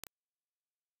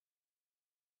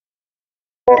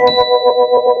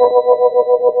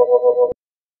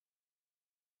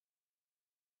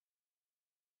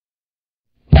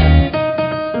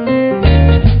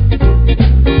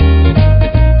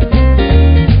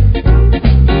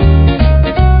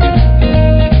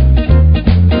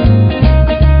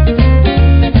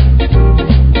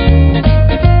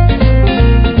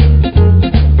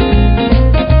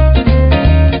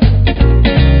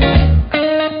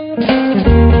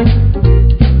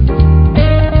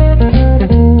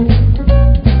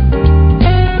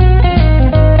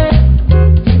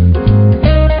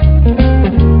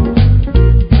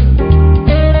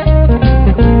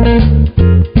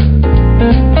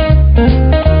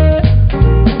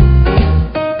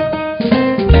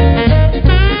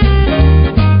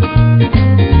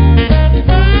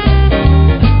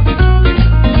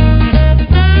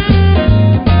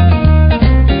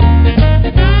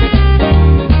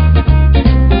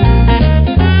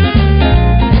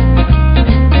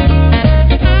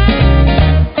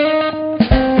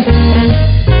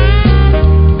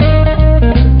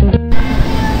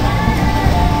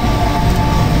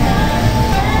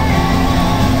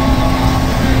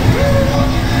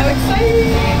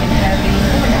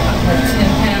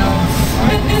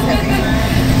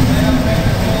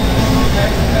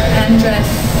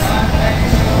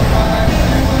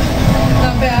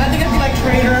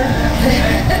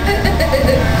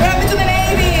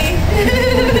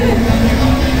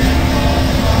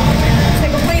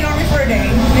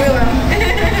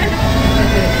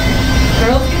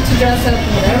Dress up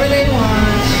whatever they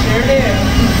want. Sure do.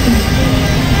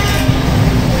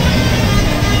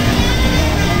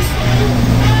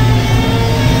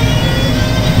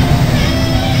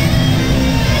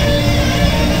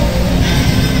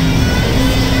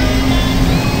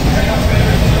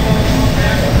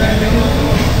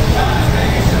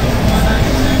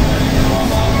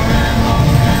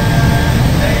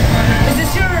 Is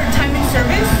this your time in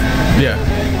service? Yeah.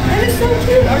 That is so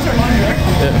cute. Ours are longer.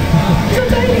 Yeah. So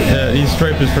tiny. Yeah, each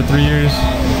stripe is for 3 years.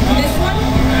 This one?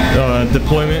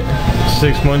 Deployment,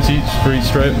 6 months each for each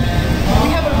stripe.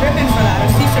 We have a ribbon for that, a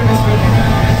sea service ribbon.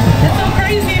 That's so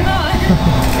crazy, huh?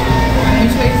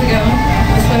 Which way to go?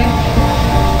 This way?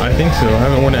 I think so. I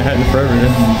haven't worn that hat in forever.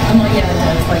 I'm like, yeah, it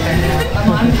does. Like,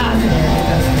 I'm positive it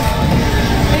does.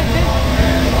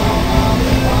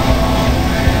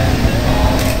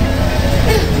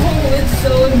 Oh, it's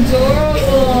so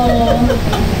adorable.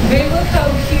 Babe, look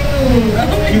how cute.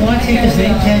 Do you want to take his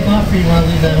name tag off or you want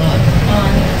to leave that on?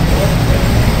 On.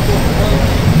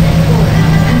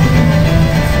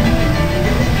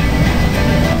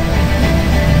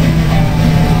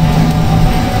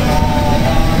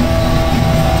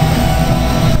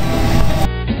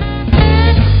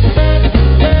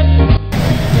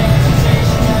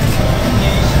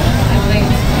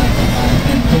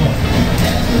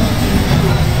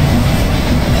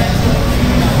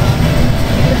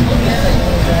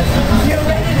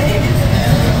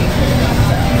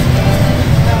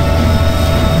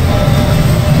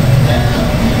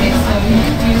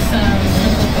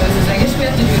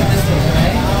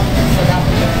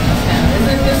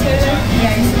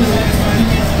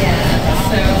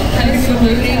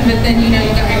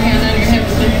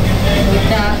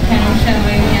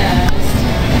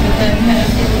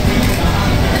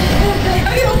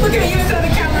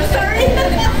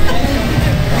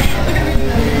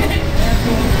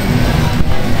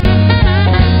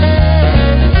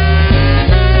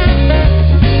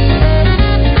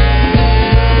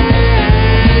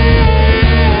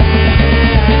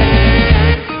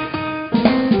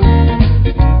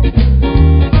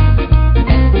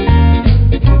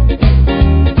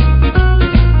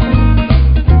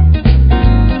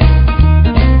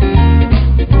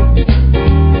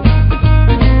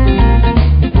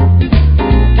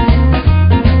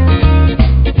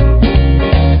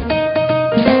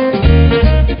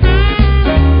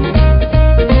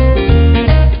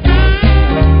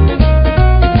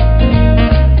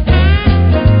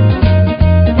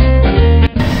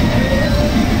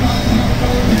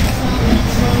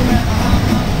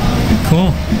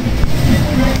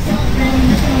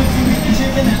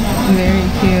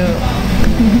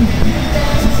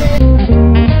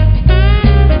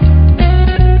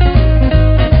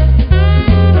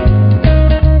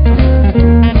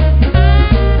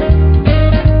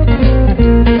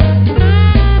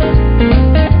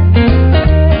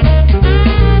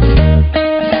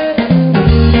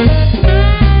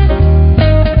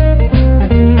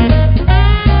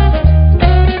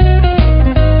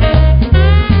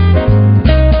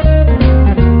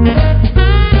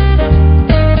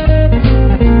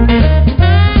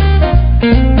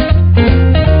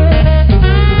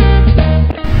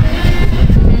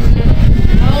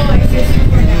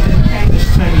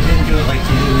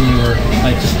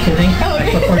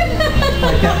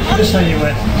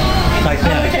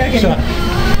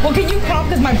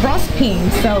 was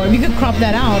pink, so if you could crop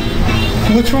that out.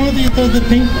 What's wrong with the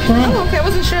pink bra? Oh, okay. I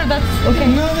wasn't sure. That's okay.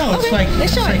 No, it's Okay,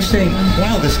 it's showing. like saying,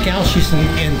 wow, this gal, she's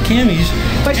in camis,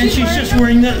 But and she's just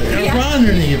wearing the Yeah. bra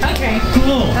underneath. Okay.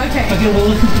 Cool. Okay. Okay, well,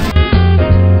 look.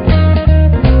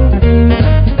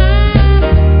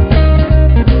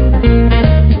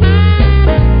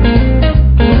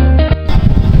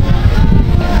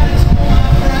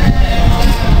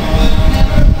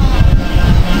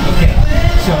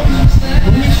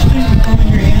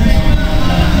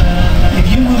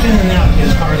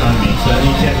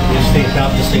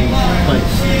 About the same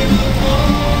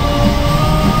place.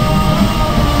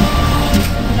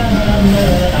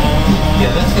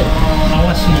 Yeah, that's it. I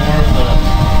want to see more of the.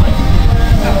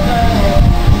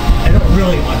 I don't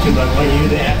really want to, but I want you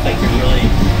to act like you're really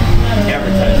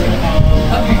advertising.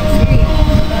 Okay,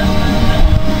 sweet.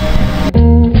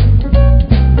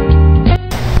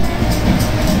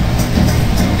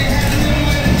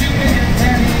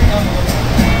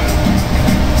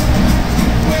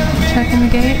 Checking the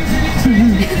gate.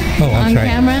 Oh, that's On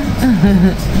camera.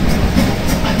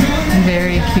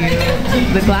 Very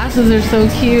cute. The glasses are so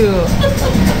cute.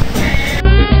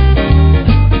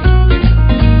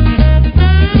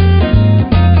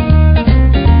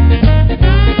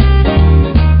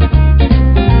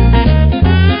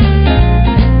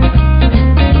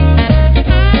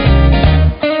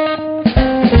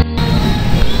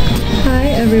 Hi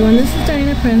everyone, this is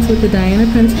Dianna Perez with the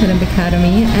Dianna Perez Pinup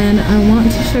Academy, and I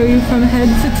want to show you from head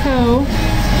to toe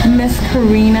Miss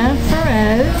Karina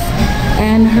Perez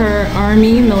and her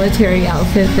army military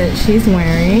outfit that she's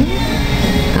wearing.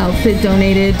 Outfit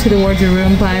donated to the wardrobe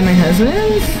room by my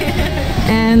husband.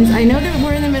 And I know that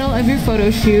we're in the middle of your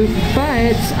photo shoot,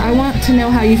 but I want to know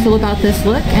how you feel about this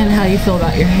look and how you feel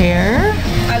about your hair.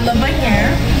 I love my hair.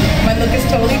 My look is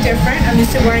totally different. I'm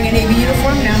used to wearing a Navy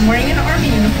uniform, now I'm wearing an Army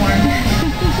uniform.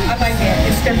 I like it.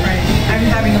 It's different. I'm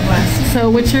having a blast. So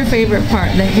what's your favorite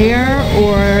part, the hair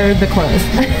or the clothes?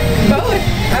 Both.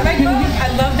 I like both. I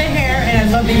love the hair and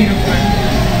I love the uniform.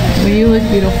 Well, you look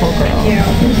beautiful, girl. Thank you.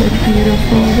 You look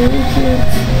beautiful. Very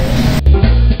cute.